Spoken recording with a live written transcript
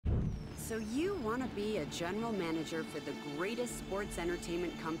So you want to be a general manager for the greatest sports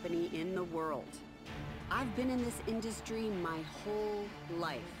entertainment company in the world. I've been in this industry my whole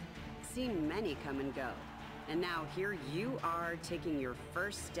life, seen many come and go. And now here you are taking your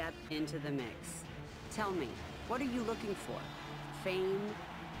first step into the mix. Tell me, what are you looking for? Fame?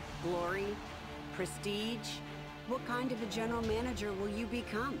 Glory? Prestige? What kind of a general manager will you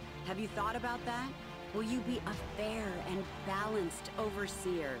become? Have you thought about that? Will you be a fair and balanced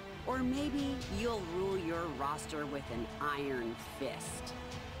overseer? Or maybe you'll rule your roster with an iron fist.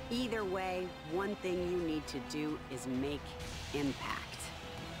 Either way, one thing you need to do is make impact.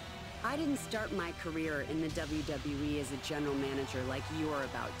 I didn't start my career in the WWE as a general manager like you're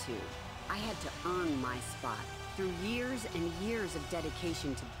about to. I had to earn my spot through years and years of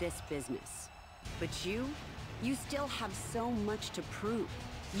dedication to this business. But you still have so much to prove.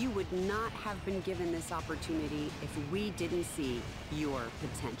 You would not have been given this opportunity if we didn't see your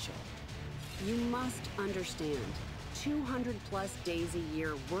potential. You must understand, 200 plus days a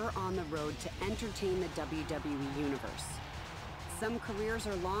year we're on the road to entertain the WWE Universe. Some careers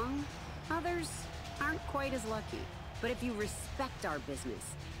are long, others aren't quite as lucky. But if you respect our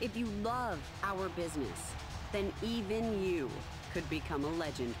business, if you love our business, then even you could become a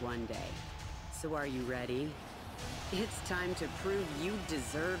legend one day. So are you ready? It's time to prove you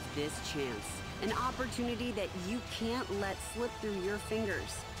deserve this chance. An opportunity that you can't let slip through your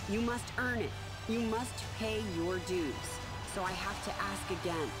fingers. You must earn it. You must pay your dues. So I have to ask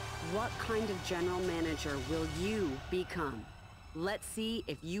again, what kind of general manager will you become? Let's see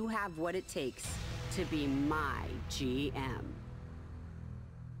if you have what it takes to be my GM.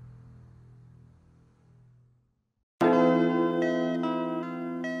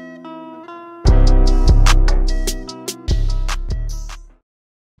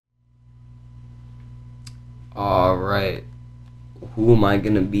 Alright, who am I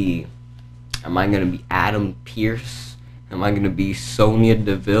gonna be? Am I gonna be Adam Pearce? Am I gonna be Sonya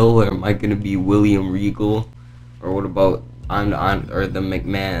Deville? Or am I gonna be William Regal? Or what about or the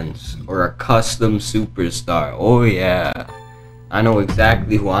McMahons? Or a custom superstar? Oh yeah, I know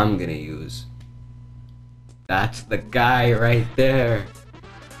exactly who I'm gonna use. That's the guy right there.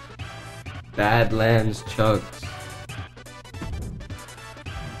 Badlands Chugs.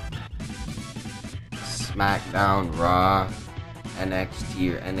 SmackDown, Raw,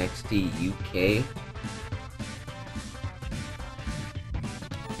 NXT or NXT UK.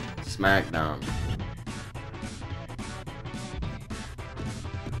 SmackDown.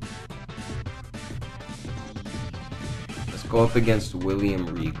 Let's go up against William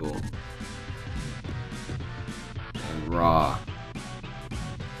Regal. And Raw.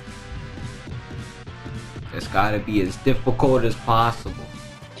 It's gotta be as difficult as possible.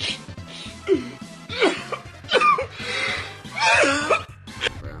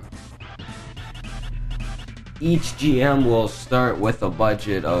 Each GM will start with a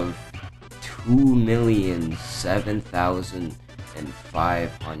budget of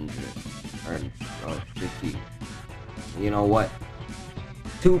 $2,007,550. You know what?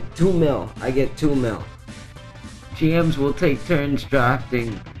 2 mil. I get 2 mil. GMs will take turns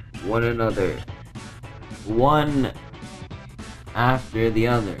drafting one another, one after the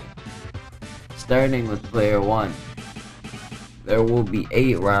other. Starting with player 1. There will be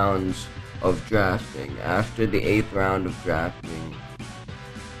 8 rounds of drafting. After the 8th round of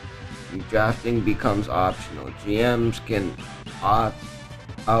drafting becomes optional. GMs can opt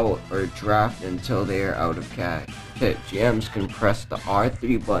out or draft until they are out of cash. GMs can press the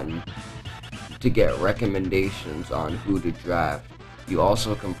R3 button to get recommendations on who to draft. You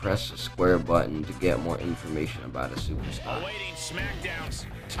also can press the square button to get more information about a superstar. Awaiting SmackDown's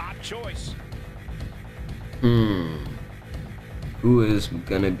top choice. Who is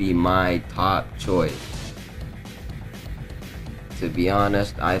gonna be my top choice? To be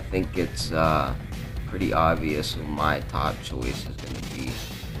honest, I think it's pretty obvious who my top choice is gonna be.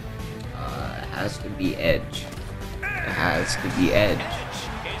 It has to be Edge. It has to be Edge.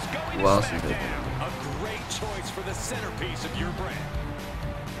 Who else is it gonna be? A great choice for the centerpiece of your brand.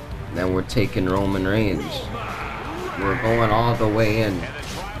 And then we're taking Roman Reigns. We're going all the way in.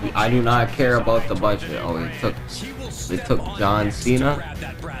 I do not care about the budget. Oh, they took John Cena.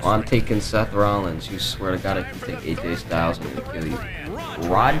 Oh, I'm taking Seth Rollins. You swear to God, I can take AJ Styles and we'll kill you.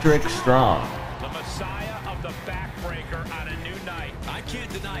 Roderick Strong. The Messiah of the backbreaker on a new night. I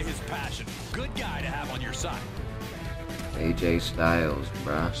can't deny his passion. Good guy to have on your side. AJ Styles,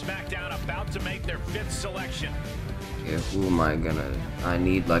 bruh. SmackDown about to make their 5th selection. Okay, who am I gonna? I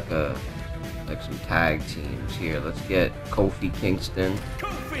need like some tag teams here. Let's get Kofi Kingston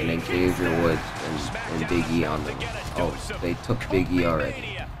and Xavier Woods and Big E on them. Oh, they took Big E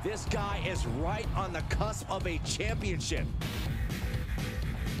already. This guy is right on the cusp of a championship.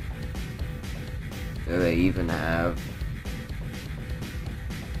 Do they even have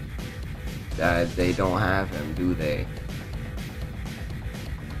that? They don't have him, do they?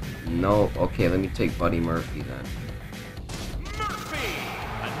 No. Okay, let me take Buddy Murphy then. Murphy!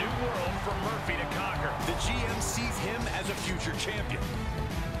 A new world for Murphy to conquer. The GM sees him as a future champion.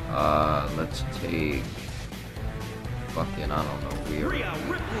 Let's take fucking, I don't know, Rhea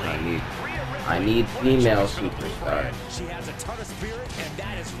Ripley. I need female superstars. She has a ton of spirit, and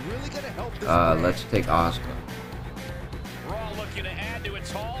that is really gonna help this let's take Asuka. Raw looking to add to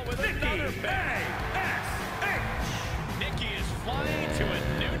its haul with another bang. Nikki is flying to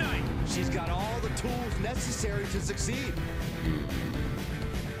a new night. She's got all the tools necessary to succeed.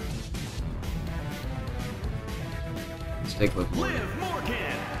 Stick with Liv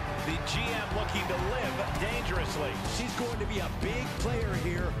Morgan. The GM looking to live dangerously. She's going to be a big player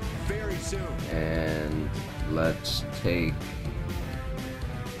here very soon. And let's take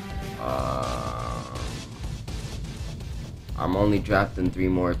I'm only drafting 3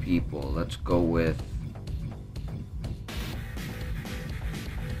 more people. Let's go with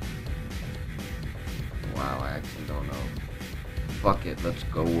wow, I actually don't know. Fuck it, let's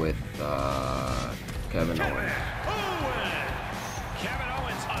go with Kevin Owens. Kevin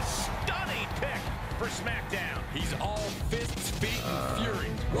Owens, a stunning pick for SmackDown. He's all fists, feet, and fury.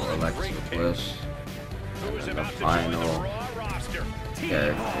 Or What a Alexa great pick. Bliss. Who is And about the to join the final Raw roster?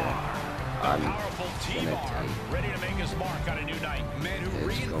 character I'm Powerful gonna T-Bar, take ready to make his mark on a new night. Man who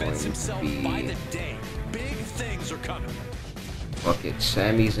is going reinvents to himself be- by the day. Big things are coming. fuck it,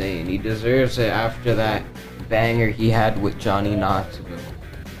 Sami Zayn. He deserves it after that banger he had with Johnny Knoxville.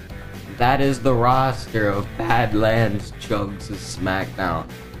 That is the roster of Badlands Chugs of SmackDown.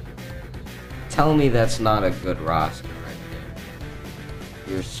 Tell me that's not a good roster right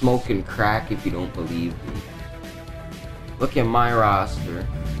there. You're smoking crack if you don't believe me. Look at my roster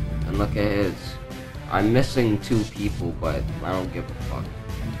and look at his. I'm missing 2 people, but I don't give a fuck.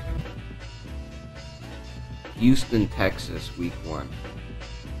 Houston, Texas, week 1.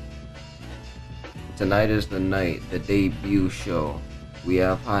 Tonight is the night, the debut show. We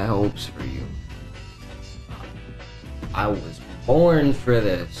have high hopes for you. I was born for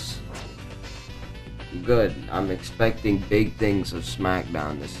this. Good. I'm expecting big things of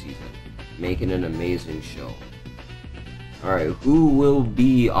SmackDown this season. Making an amazing show. Alright, who will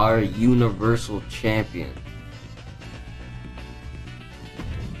be our Universal Champion?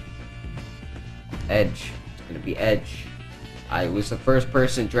 Edge. It's gonna be Edge. I was the first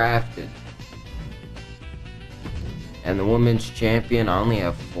person drafted. And the women's champion, I only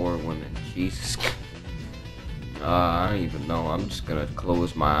have 4 women. Jesus. I don't even know. I'm just gonna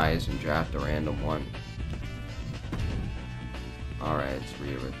close my eyes and draft a random one. Alright, it's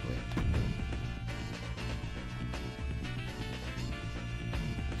Rhea Ripley.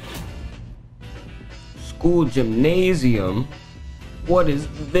 School gymnasium? What is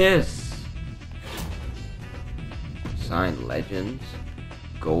this? Signed legends?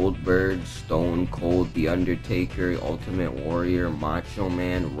 Goldberg, Stone Cold, The Undertaker, Ultimate Warrior, Macho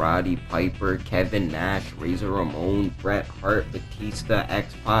Man, Roddy Piper, Kevin Nash, Razor Ramon, Bret Hart, Batista,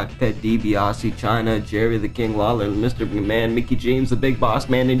 X-Pac, Ted DiBiase, Chyna, Jerry the King Lawler, Mr. McMahon, Mickey James, The Big Boss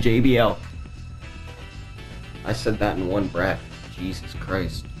Man, and JBL. I said that in one breath. Jesus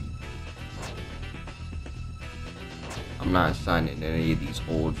Christ. I'm not signing any of these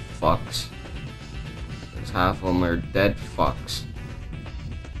old fucks. Because half of them are dead fucks.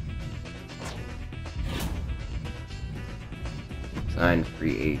 Sign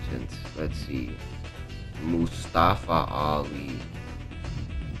free agents. Let's see. Mustafa Ali.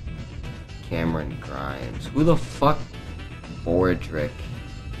 Cameron Grimes. Who the fuck? Bordrick.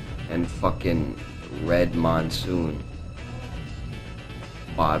 And fucking Red Monsoon.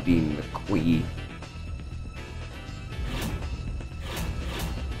 Bobby McQueen.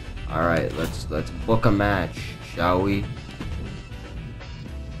 Alright, let's book a match, shall we?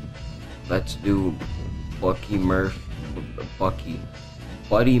 Let's do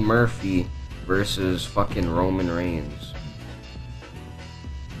Buddy Murphy versus fucking Roman Reigns.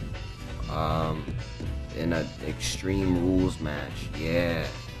 In an Extreme Rules match. Yeah.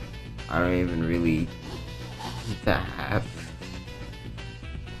 I don't even really have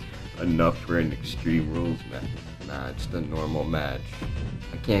enough for an Extreme Rules match. Nah, it's the normal match.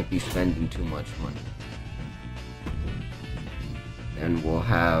 I can't be spending too much money. And we'll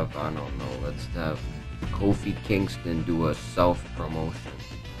have, I don't know, let's have Kofi Kingston do a self-promotion.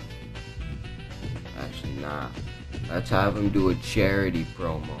 Actually, nah. Let's have him do a charity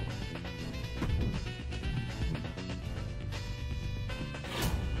promo.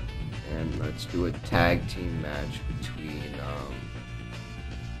 let's do a tag team match between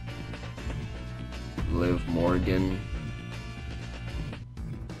Liv Morgan,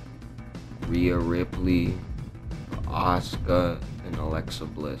 Rhea Ripley, Asuka, and Alexa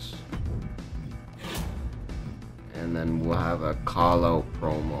Bliss. And then we'll have a call-out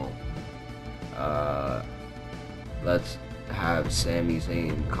promo. Let's have Sami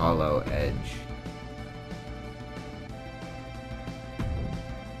Zayn call out Edge.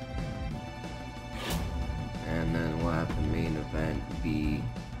 And then we'll have the main event be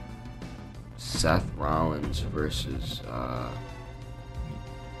Seth Rollins versus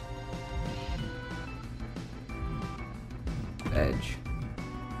Edge.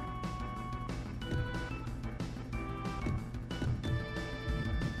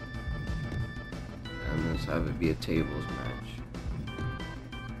 And let's have it be a tables match.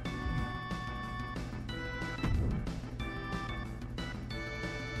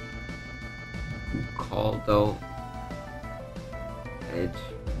 Who called out Edge?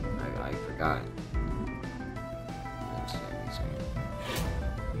 I forgot. And Sami Zayn.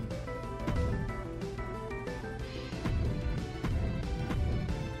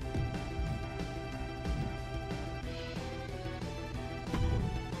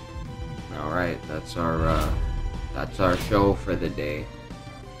 Alright, that's our show for the day.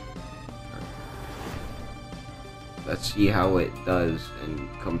 Let's see how it does and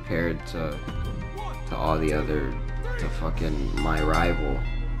compared to all the other, to fucking my rival.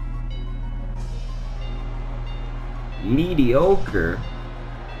 Mediocre.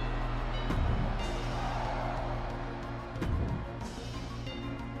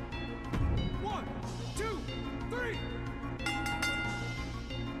 One, two, three.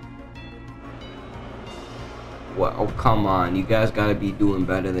 What? Oh, come on. You guys gotta be doing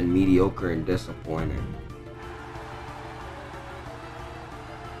better than mediocre and disappointing.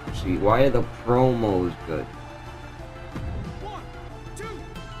 See, why are the promos good? One, two,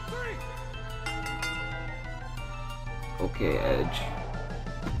 three. Okay, Edge.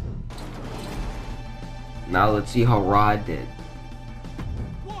 Now let's see how Raw did.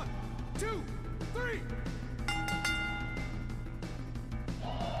 One, two, three.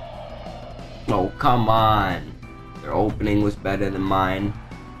 Oh, come on. Their opening was better than mine.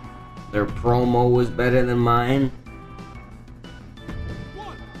 Their promo was better than mine.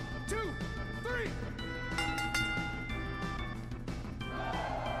 One, two, three.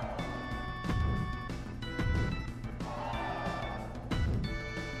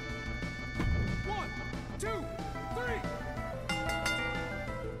 One, two, three.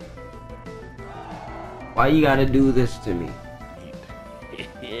 Why you gotta do this to me?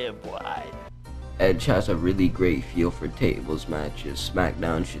 Yeah, boy. Edge has a really great feel for tables matches.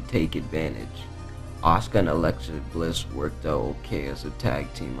 SmackDown should take advantage. Asuka and Alexa Bliss worked out okay as a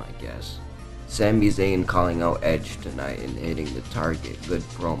tag team, I guess. Sami Zayn calling out Edge tonight and hitting the target. Good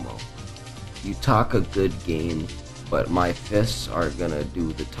promo. You talk a good game, but my fists are gonna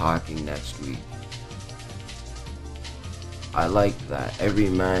do the talking next week. I like that. Every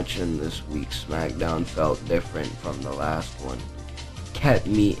match in this week's SmackDown felt different from the last one. Kept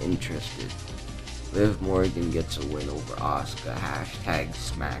me interested. Liv Morgan gets a win over Asuka. Hashtag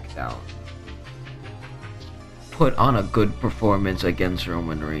SmackDown. Put on a good performance against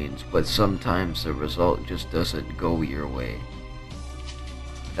Roman Reigns, but sometimes the result just doesn't go your way.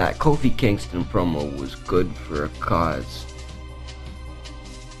 That Kofi Kingston promo was good for a cause.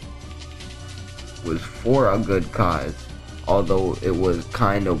 Was for a good cause, although it was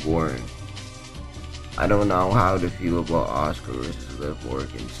kind of boring. I don't know how to feel about Asuka versus Liv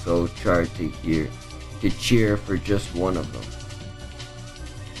Morgan, so try to cheer for just one of them.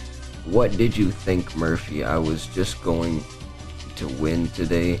 What did you think, Murphy? I was just going to win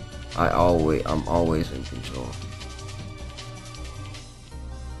today. I'm always in control.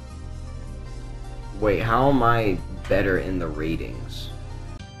 Wait, how am I better in the ratings?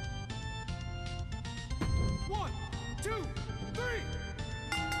 One, two, three.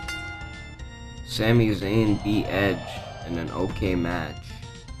 Sami Zayn beat Edge in an okay match.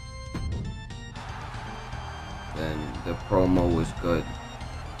 Then the promo was good.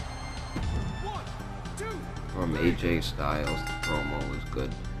 One, two. From AJ Styles, the promo was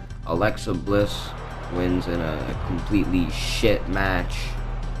good. Alexa Bliss wins in a completely shit match.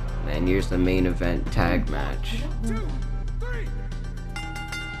 And here's the main event tag match. 2, 3.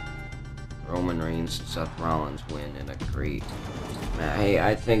 Roman Reigns and Seth Rollins win in a great match. Hey,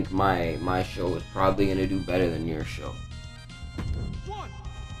 I think my show is probably gonna do better than your show. 1,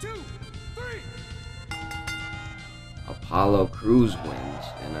 2, 3. Apollo Crews wins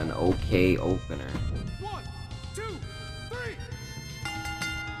in an okay opener. 1, 2, 3.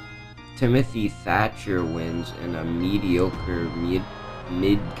 Timothy Thatcher wins in a mediocre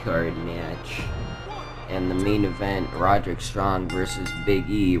mid-card match. And the main event, Roderick Strong versus Big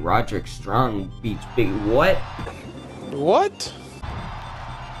E. Roderick Strong beats Big... What? What?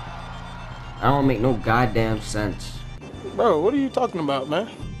 I don't make no goddamn sense. Bro, what are you talking about, man?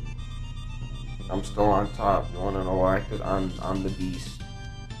 I'm still on top. You wanna know why? Because I'm the beast.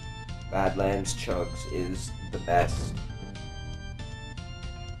 Badlands Chugs is the best.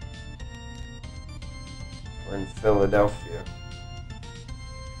 We're in Philadelphia.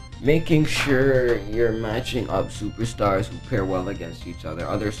 Making sure you're matching up superstars who pair well against each other.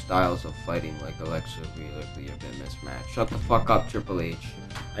 Other styles of fighting like Alexa Ripley have been mismatched. Shut the fuck up, Triple H.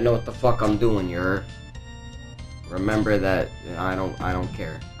 I know what the fuck I'm doing, you're. Remember that I don't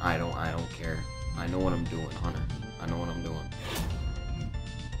care. I don't care. I know what I'm doing, Hunter. I know what I'm doing.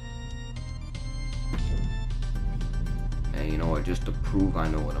 And you know what, just to prove I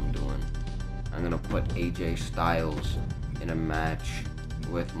know what I'm doing, I'm gonna put AJ Styles in a match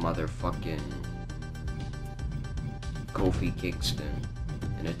with motherfucking Kofi Kingston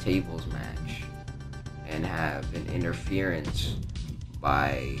in a tables match and have an interference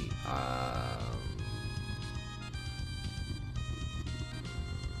by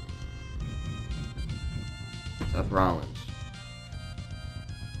Seth Rollins.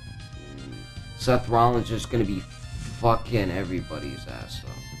 Seth Rollins is gonna be fucking everybody's ass up.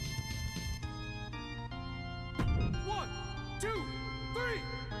 1, 2, 3.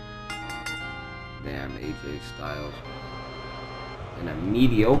 Damn, AJ Styles in a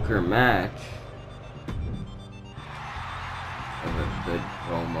mediocre match. That was a good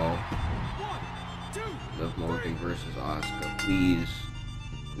promo. 1, 2, Liv Morgan versus Asuka.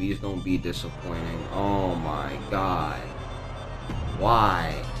 Please don't be disappointing. Oh my god.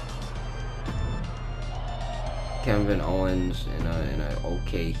 Why? Kevin Owens in a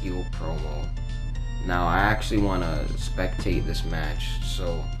okay heel promo. Now I actually want to spectate this match,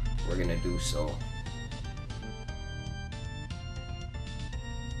 so we're gonna do so.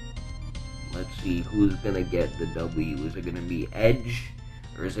 Let's see who's gonna get the W. Is it gonna be Edge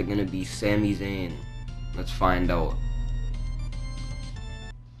or is it gonna be Sami Zayn? Let's find out.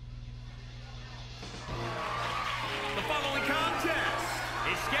 The following contest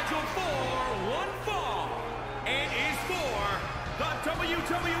is scheduled for one fall and is for the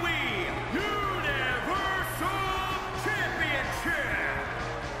WWE Universal Championship.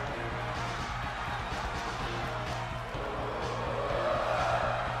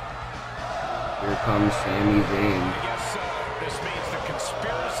 Here comes Sami Zayn. I guess this means the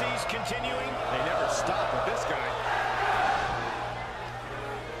conspiracy's continuing. They never stop with this guy.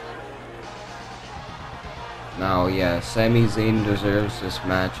 Now, yeah, Sami Zayn deserves this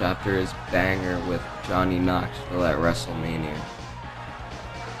match after his banger with Johnny Knoxville at WrestleMania.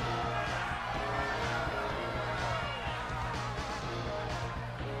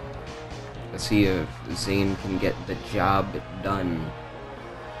 Let's see if Zayn can get the job done.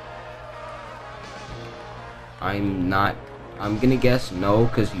 I'm gonna guess no,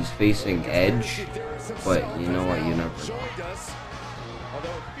 because he's facing Edge, but you know what, you never know.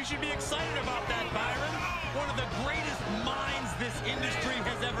 Although you should be excited about that, Byron. One of the greatest minds this industry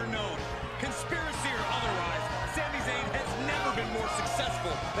has ever known. Conspiracy or otherwise, Sami Zayn has never been more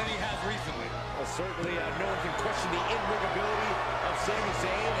successful than he has recently. Well, certainly no one can question the in-ring ability of Sami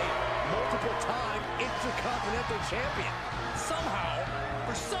Zayn, a multiple-time Intercontinental Champion. Somehow,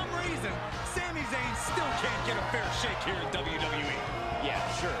 for some reason, Sami Zayn still can't get a fair shake here in WWE. Yeah,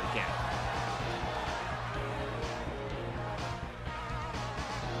 sure he can.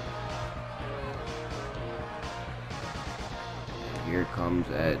 Here comes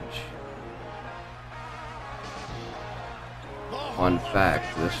Edge. Fun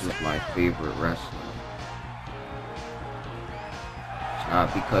fact, this is my favorite wrestler. It's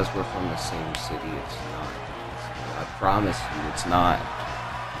not because we're from the same city, it's not. I promise you, it's not.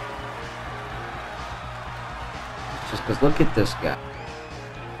 It's just because look at this guy.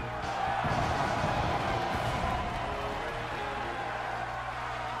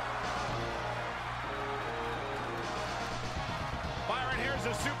 Byron, here's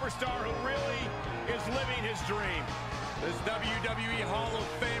a superstar who really is living his dream. This WWE Hall of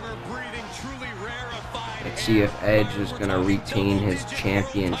Famer breathing truly rarefied. Let's see if Edge is going to retain his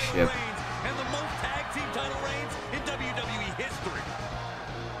championship. And the most tag team title reigns in WWE history.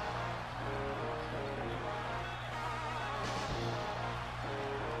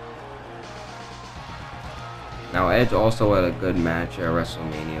 Now Edge also had a good match at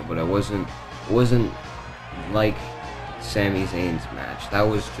WrestleMania, but it wasn't like Sami Zayn's match. That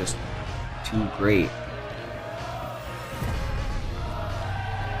was just too great.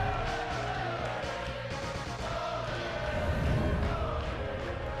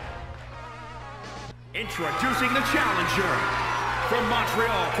 Introducing the challenger from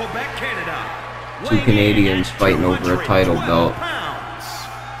Montreal, Quebec, Canada. Two Canadians fighting over a title belt.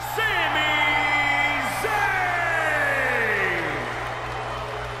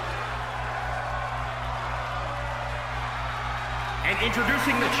 And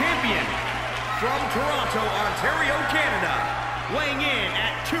introducing the champion from Toronto, Ontario, Canada, weighing in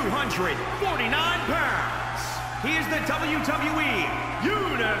at 249 pounds. He is the WWE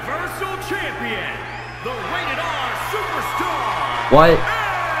Universal Champion, the Rated R Superstar. What?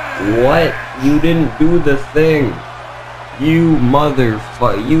 What? You didn't do the thing. You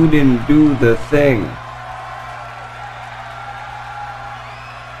motherfucker. You didn't do the thing.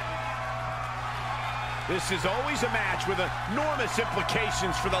 This is always a match with enormous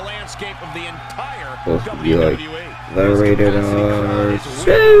implications for the landscape of the entire Supposed to be like WWE. the Rated R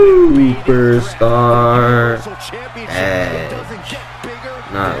Superstar. Edge.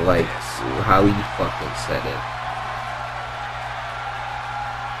 Not like how he fucking said it.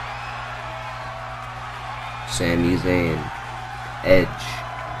 Sami Zayn. Edge.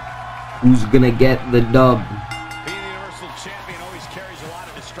 Who's gonna get the dub? Being the Universal Champion always carries a lot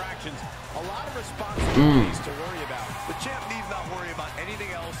of distractions, a lot of responsibilities to worry about. The champ needs not worry about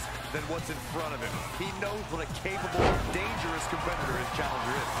anything else than what's in front of him. He knows what a capable, dangerous competitor his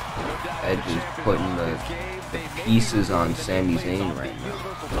challenger is. No doubt Edge is putting the pieces on Sami Zayn right now.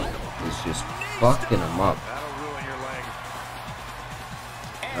 It's just fucking him up. That'll ruin your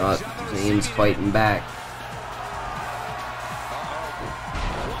leg. Zayn's fighting back.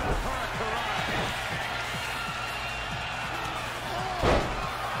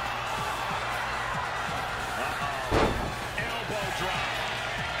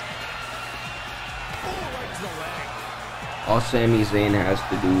 All Sami Zayn has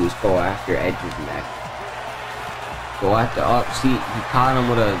to do is go after Edge's neck. Go after see, he caught him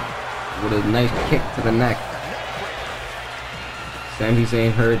with a nice kick to the neck. Sami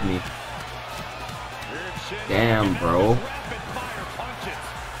Zayn heard me. Damn, bro.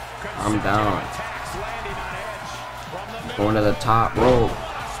 I'm down. Going to the top rope.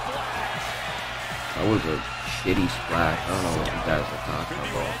 That was a shitty splash. I don't know what you guys are talking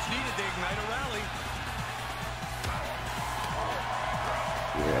about.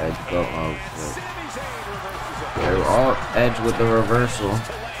 Yeah, Edge go. Oh shit. They're all Edge with the reversal.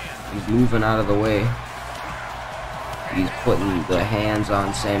 He's moving out of the way. He's putting the hands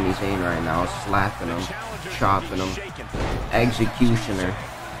on Sami Zayn right now, slapping him, chopping him. Executioner.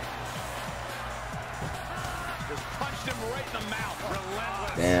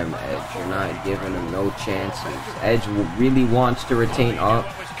 Damn, Edge, you're not giving him no chances. Edge really wants to retain up.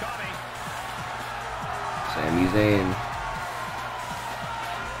 Sami Zayn.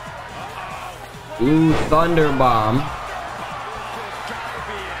 Blue Thunder Bomb.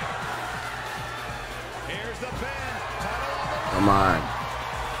 Come on.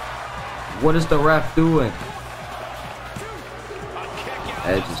 What is the ref doing?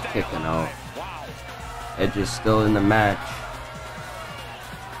 Edge is kicking out. Edge is still in the match.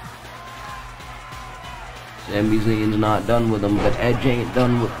 Sami Zayn's not done with him, but Edge ain't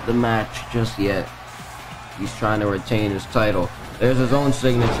done with the match just yet. He's trying to retain his title. There's his own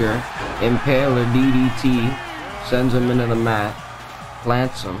signature. Impaler DDT. Sends him into the mat.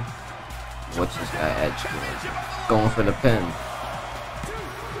 Plants him. What's this guy Edge doing? Going for the pin.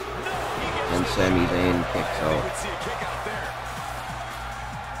 And Sami Zayn kicks out.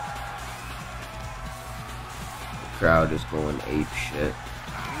 The crowd is going ape shit.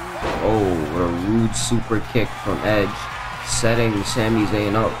 Oh, what a rude super kick from Edge. Setting Sami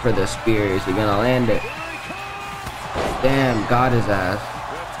Zayn up for the spear. Is he gonna land it? Damn, got his ass.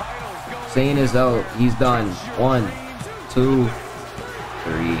 Zayn is out. He's done. 1, 2, 3.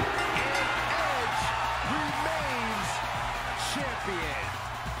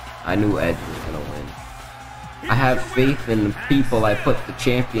 I knew Edge was gonna win. I have faith in the people I put the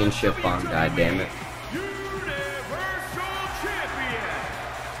championship on, goddammit.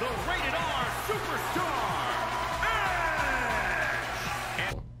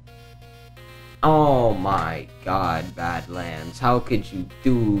 Oh my god, Badlands. How could you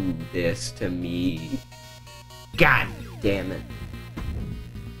do this to me? God damn it.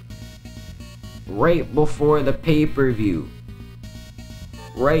 Right before the pay-per-view.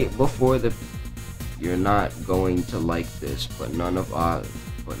 Right before the... You're not going to like this, but none of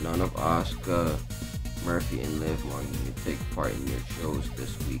Asuka, Murphy, and Liv Morgan can take part in your shows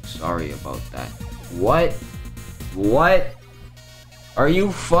this week. Sorry about that. What? What? Are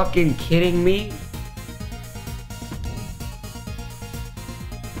you fucking kidding me?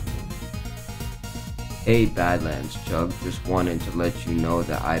 Hey Badlands Chug, just wanted to let you know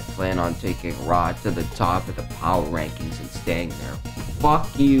that I plan on taking Raw to the top of the power rankings and staying there. Fuck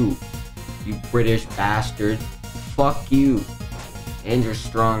you, you British bastard. Fuck you. And your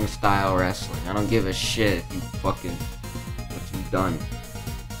strong style wrestling. I don't give a shit if you fucking... what you've done.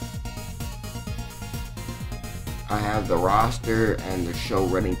 I have the roster and the show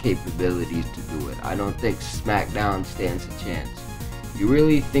running capabilities to do it. I don't think SmackDown stands a chance. You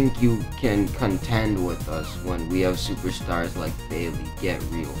really think you can contend with us when we have superstars like Bayley? Get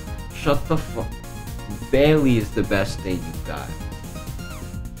real. Shut the fuck. Bayley is the best thing you've got.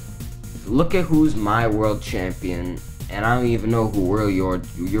 Look at who's my world champion, and I don't even know who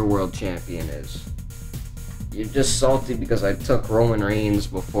your world champion is. You're just salty because I took Roman Reigns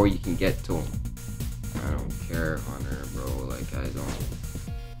before you can get to him. I don't care, Hunter, bro. Like, I don't.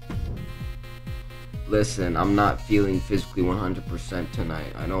 Listen, I'm not feeling physically 100%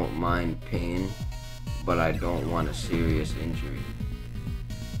 tonight. I don't mind pain, but I don't want a serious injury.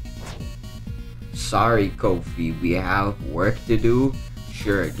 Sorry, Kofi, we have work to do.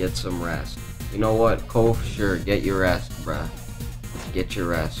 Sure, get some rest. You know what, Kofi? Sure, get your rest, bruh. Get your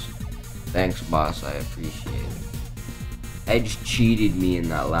rest. Thanks, boss. I appreciate it. Edge cheated me in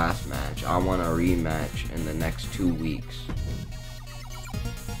that last match. I want a rematch in the next 2 weeks.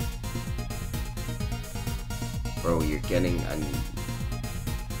 Bro, you're getting a...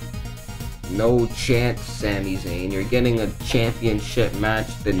 no chance, Sami Zayn. You're getting a championship match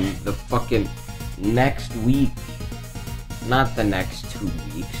the fucking next week. Not the next 2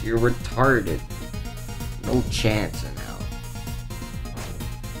 weeks. You're retarded. No chance in hell.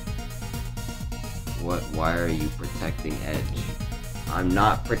 What? Why are you protecting Edge? I'm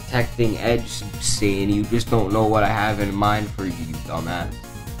not protecting Edge, saying you just don't know what I have in mind for you, you dumbass.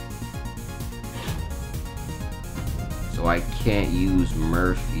 So I can't use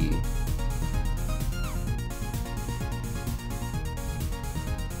Murphy.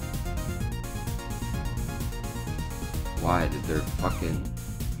 Why did their fucking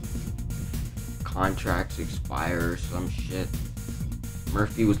contracts expire or some shit?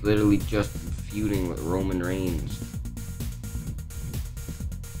 Murphy was literally just feuding with Roman Reigns.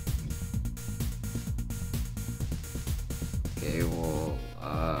 Okay, well,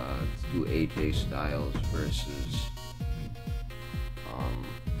 let's do AJ Styles versus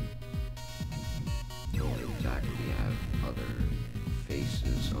don't exactly have other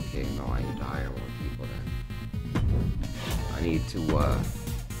faces. Okay, no, I need to hire more people then. I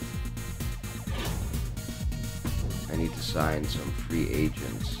need to sign some free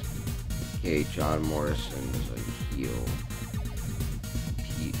agents. Okay, John Morrison is a heel.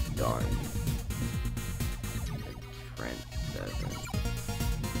 Pete Dunne. Trent Devin.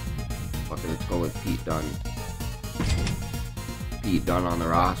 Fuck it, let's go with Pete Dunne. Pete Dunne on the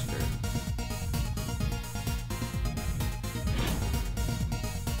roster.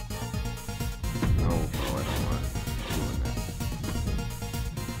 No, bro, I don't want doing that.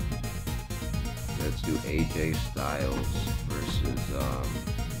 Let's do AJ Styles versus,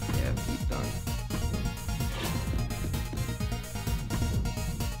 yeah, Pete Dunne.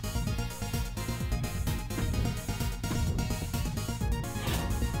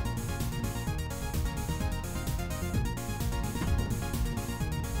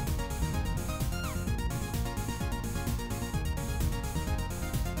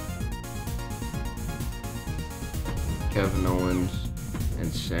 Kevin Owens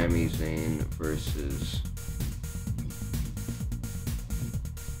and Sami Zayn versus...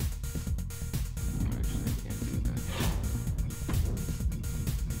 actually, I can't do that.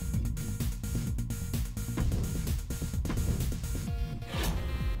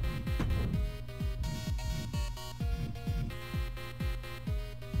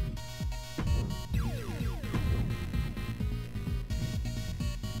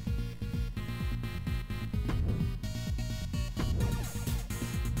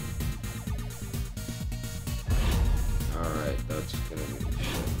 Alright, that's gonna be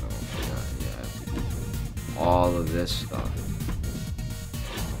shit. No, yeah, I have to do all of this stuff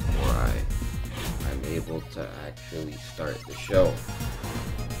before I'm able to actually start the show.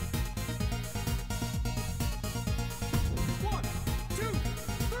 1, 2,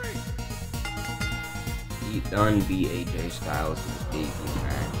 3. Pete Dunne beat AJ Styles in his debut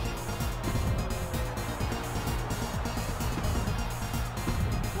match.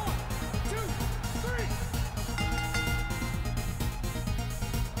 1, 2, 3.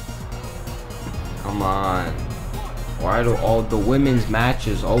 Come on. Why do all the women's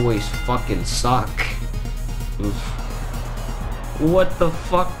matches always fucking suck? Oof. What the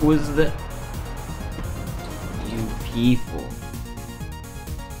fuck was that? You people.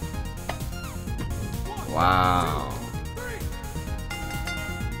 1, Wow.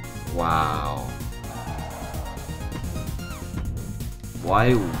 Wow. Why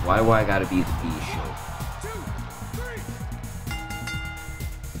do I gotta be the B show?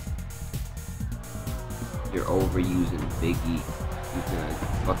 You're overusing Biggie. He's gonna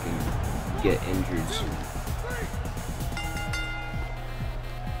fucking get injured soon.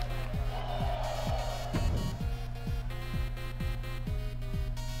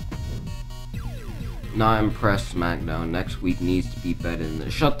 Not impressed, SmackDown. Next week needs to be better than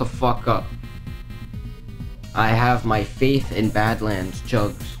this. Shut the fuck up. I have my faith in Badlands,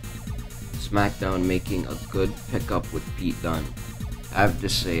 Chugs. SmackDown making a good pickup with Pete Dunne. I have to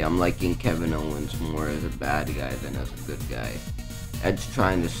say, I'm liking Kevin Owens more as a bad guy than as a good guy. Edge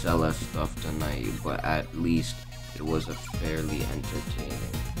trying to sell us stuff tonight, but at least it was a fairly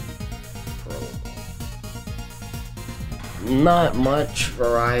entertaining promo. Not much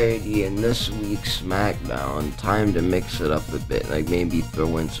variety in this week's SmackDown. Time to mix it up a bit, like maybe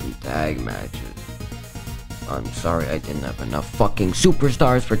throw in some tag matches. I'm sorry I didn't have enough fucking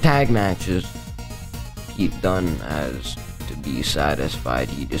superstars for tag matches. Pete Dunne has to be satisfied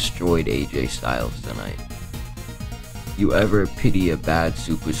he destroyed AJ Styles tonight. You ever pity a bad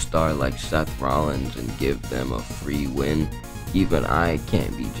superstar like Seth Rollins and give them a free win? Even I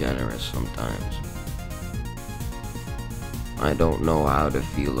can't be generous sometimes. I don't know how to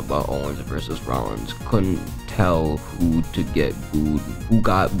feel about Owens versus Rollins. Couldn't tell who to get booed, who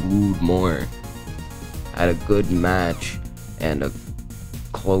got booed more. Had a good match and a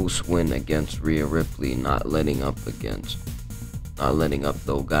close win against Rhea Ripley, not letting up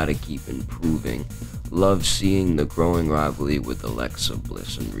though, gotta keep improving. Love seeing the growing rivalry with Alexa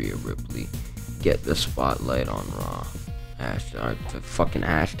Bliss and Rhea Ripley get the spotlight on Raw. Fucking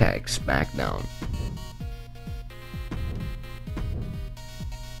hashtag SmackDown.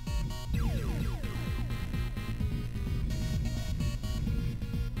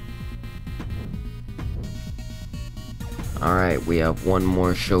 Alright, we have one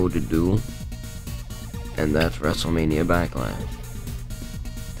more show to do, and that's WrestleMania Backlash.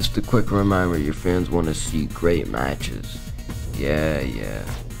 Just a quick reminder, your fans want to see great matches. Yeah.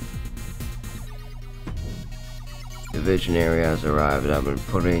 The Visionary has arrived. I've been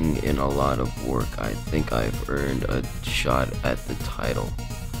putting in a lot of work. I think I've earned a shot at the title.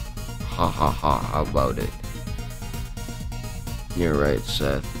 Ha, how about it? You're right,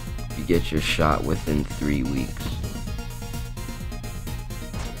 Seth. You get your shot within 3 weeks.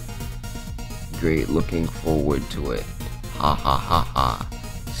 Great, looking forward to it. Ha.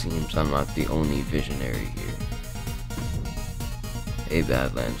 Seems I'm not the only visionary here. Hey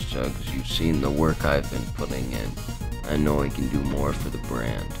Badlands Chugs, you've seen the work I've been putting in. I know I can do more for the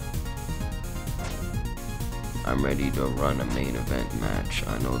brand. I'm ready to run a main event match.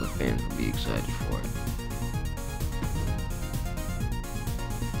 I know the fans will be excited for it.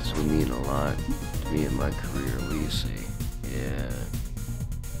 This will mean a lot to me in my career, Lacey. Yeah.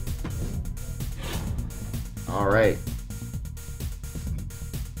 Alright.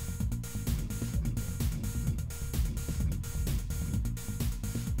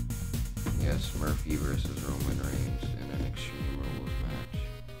 Yes, Murphy versus Roman Reigns in an Extreme Rules match.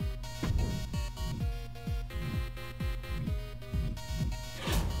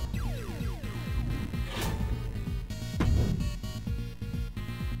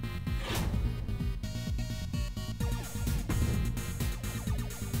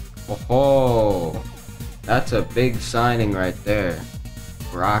 Oh, that's a big signing right there.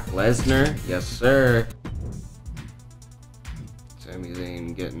 Brock Lesnar, yes sir. Sami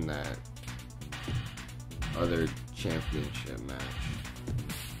Zayn getting that other championship match.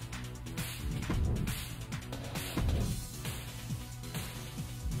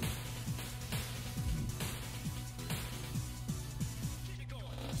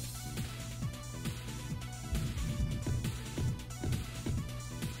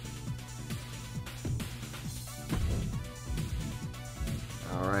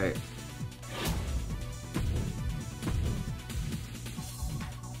 Alright.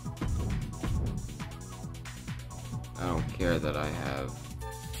 I don't care that I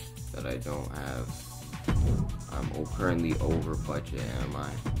don't have. I'm currently over budget, am I?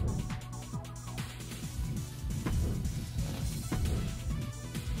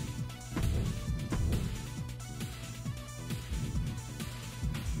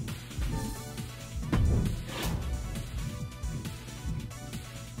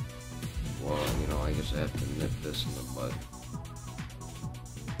 Well, I guess I have to nip this in the bud.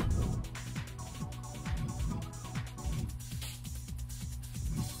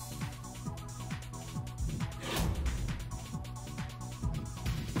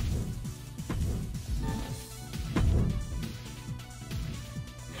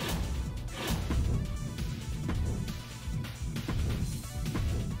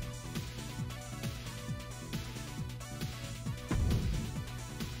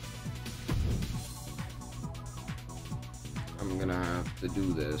 I'm gonna have to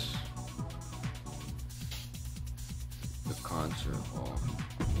do this. The concert hall.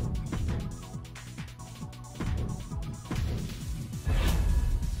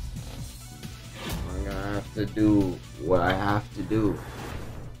 I'm gonna have to do what I have to do.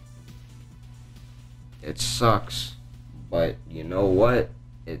 It sucks, but you know what?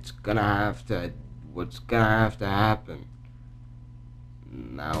 It's gonna have to. What's gonna have to happen?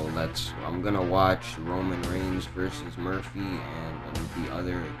 Now I'm gonna watch Roman Reigns versus Murphy and the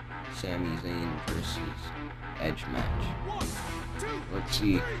other Sami Zayn versus Edge match. Let's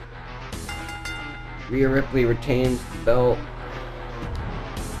see. Rhea Ripley retains the belt.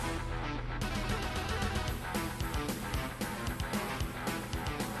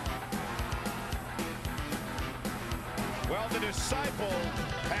 Well, the disciple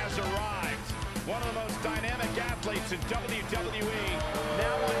has arrived. One of the most dynamic athletes in WWE,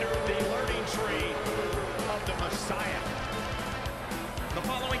 now under the learning tree of the Messiah. The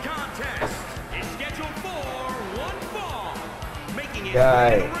following contest is scheduled for one fall, making its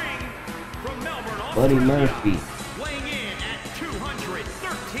way to the ring from Melbourne, Australia. Buddy Murphy. Weighing in at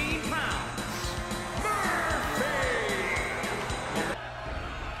 213 pounds, Murphy!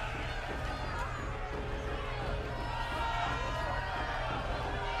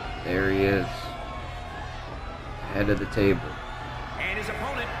 There he is. Head of the table. And his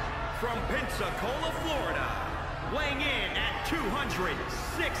opponent from Pensacola, Florida, weighing in at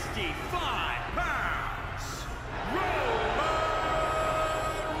 265 pounds, Roman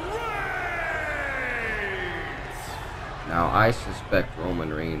Reigns! Now I suspect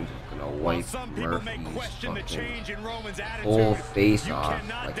Roman Reigns is gonna wipe Murphy's whole face off.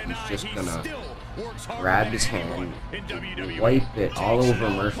 Like he's just gonna grab his hand, wipe it all over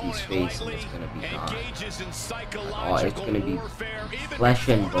Murphy's face, and it's gonna be gone. Oh, it's gonna be flesh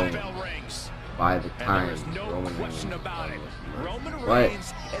and bone by the time Roman Reigns is done with Murphy. But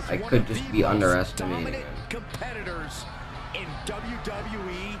I could just be underestimating him. Competitors in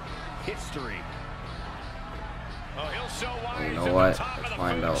WWE history. You know what? Let's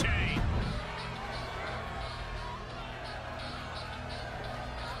find out.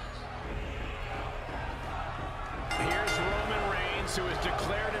 Here's Roman Reigns, who has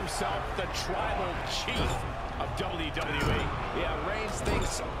declared himself the tribal chief of WWE. Yeah, Reigns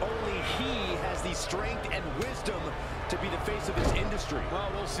thinks only he has the strength and wisdom to be the face of this industry.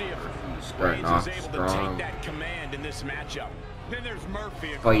 Well, we'll see if starting Reigns off is able strong. to take that command in this matchup. Then there's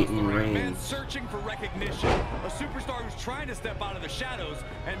Murphy across Fighting the ring. Reigns. Man searching for recognition. A superstar who's trying to step out of the shadows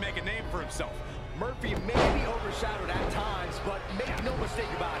and make a name for himself. Murphy may be overshadowed at times, but make no mistake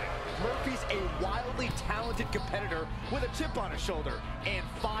about it. Murphy's a wildly talented competitor with a chip on his shoulder and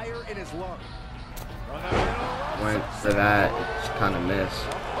fire in his lungs. Went for that, it just kind of missed.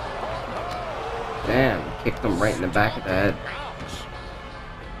 Damn, kicked him right in the back of the head.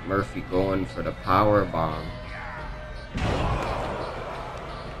 Murphy going for the power bomb.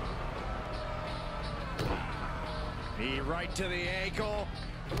 Knee right to the ankle.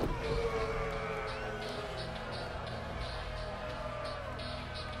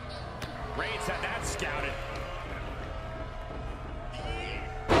 Reigns had that scouted.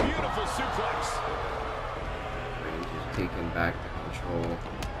 Beautiful suplex. Reigns is taking back the control.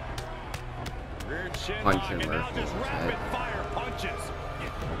 Rear chin Punching lock, and now Murphy in just his rapid head. fire punches.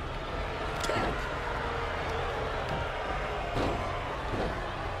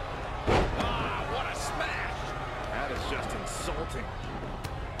 Ah, what a smash. That is just insulting.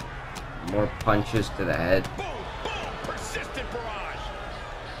 More punches to the head. Boom, boom, persistent barrage.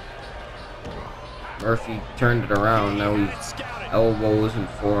 Murphy turned it around. Now he's elbows and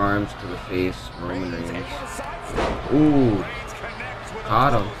forearms to the face. Roman Reigns. Ooh,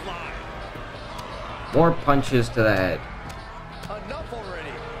 caught him. More punches to the head. Enough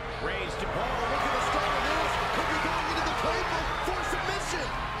already. Reigns to look at the start of this. Could be going into the playbook for submission.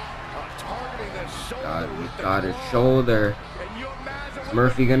 Targeting the shoulder. God, he with the got his claw. shoulder. Can you imagine Is what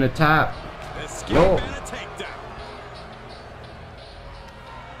Murphy gonna tap? escape No. and a takedown.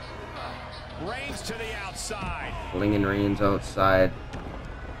 Reigns to the outside. Flinging Reigns outside.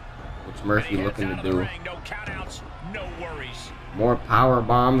 What's Murphy And he looking heads to out of the do? ring. No countouts, no worries. More power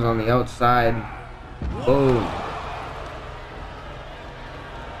bombs on the outside. Boom.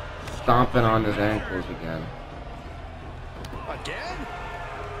 Stomping on his ankles again. Again?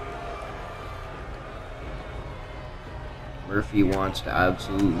 Murphy wants to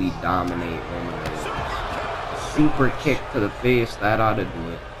absolutely dominate Roman Reigns. Super kick to the face, that ought to do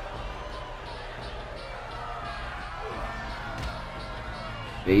it.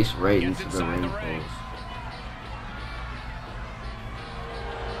 Face right into the ring post.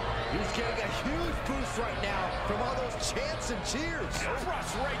 He's getting a huge boost right now from all those chants and cheers.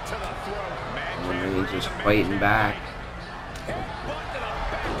 Thrust right to the throat. Roman Reigns is fighting back. Headbutt to the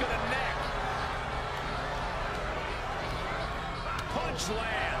back of the neck. Punch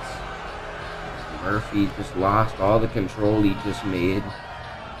lands. Murphy just lost all the control he just made.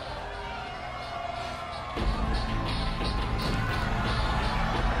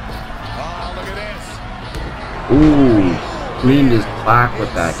 Oh, look at this. Ooh, cleaned his clock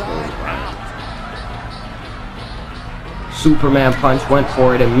with that clothesline. Superman punch, went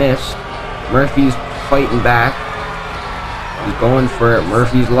for it and missed. Murphy's fighting back. He's going for it.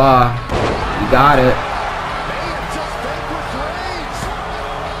 Murphy's Law. He got it.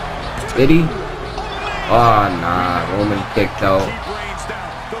 Did he? Oh, nah. Roman kicked out. Keep Reigns down.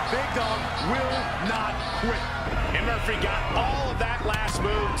 The big dog will not quit. And Murphy got all of that last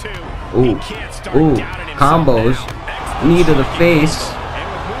move, too. Ooh. He can't start Ooh. doubting himself Combos. now. Knee to the face. And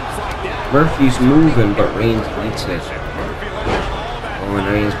with moves like that, Murphy's moving, but Reigns beats it. Murphy let down all that. Roman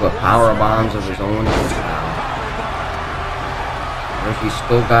Reigns put power bombs of his own just now. Murphy's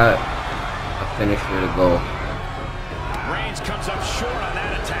still got a finisher to go. Reigns comes up short on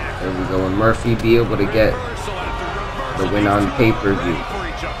that attack. There we go. And Murphy be able to get Reversal after reversal. the win on pay-per-view. Ready for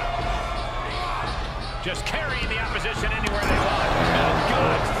each other. Just carrying the opposition anywhere they want.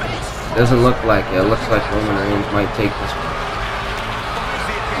 Good face. Doesn't look like it. It looks like Roman Reigns might take this one.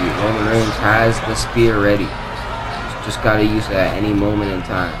 Roman Reigns has the spear ready. He's just got to use it at any moment in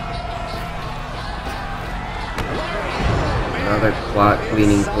time. Another clock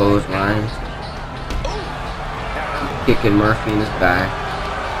cleaning clothesline. Kicking Murphy in his back.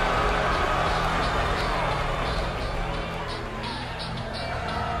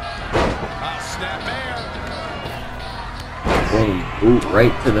 Snap there. Boom. Boot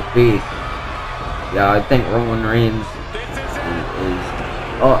right to the face. Yeah, I think Roman Reigns This is it. is...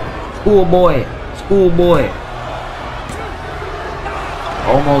 Oh, schoolboy. Schoolboy.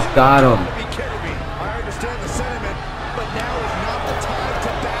 Almost got him. Be kidding me. I understand the sentiment, but now is not the time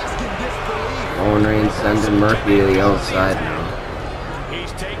to bask in disbelief. Roman Reigns sending Murphy to the outside now.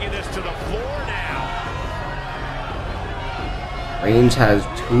 He's taking this to the floor now. Reigns has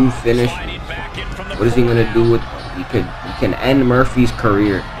 2 finishes. Sliding back in from the What is he gonna do with? He can end Murphy's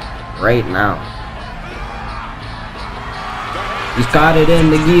career right now. He's got it in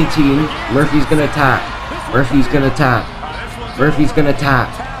the guillotine. Murphy's gonna tap. Murphy's gonna tap. Murphy's gonna tap.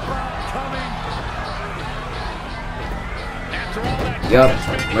 Yup,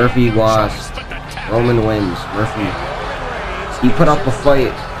 Murphy lost. Roman wins. Murphy. He put up a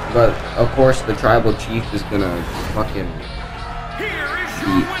fight, but of course the tribal chief is gonna fucking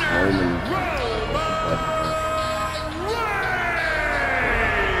beat Roman.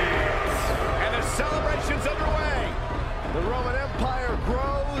 And the celebration's underway. The Roman Empire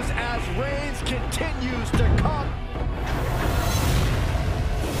grows as Reigns continues to come.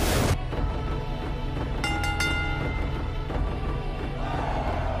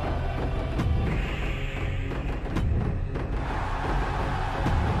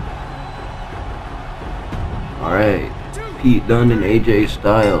 Alright, Pete Dunne and AJ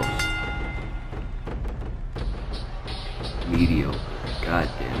Styles. Mediocre.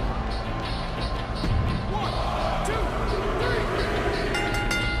 Goddamn.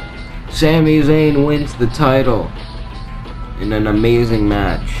 Sami Zayn wins the title in an amazing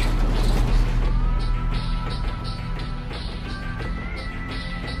match.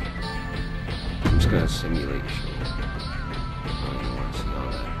 I'm just gonna simulate show. I don't even want to see all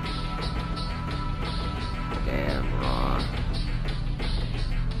that. Damn,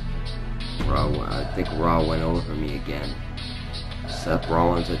 I think Raw went over me again. Seth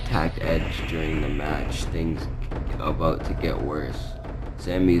Rollins attacked Edge during the match. Things about to get worse.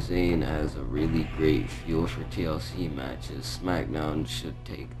 Sami Zayn has a really great feel for TLC matches. SmackDown should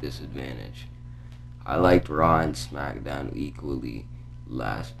take this advantage. I liked Raw and SmackDown equally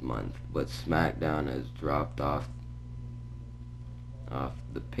last month, but SmackDown has dropped off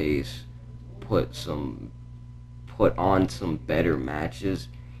the pace. Put on some better matches.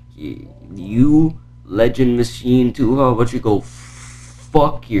 You Legend Machine too. How about you go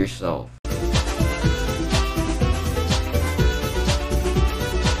fuck yourself?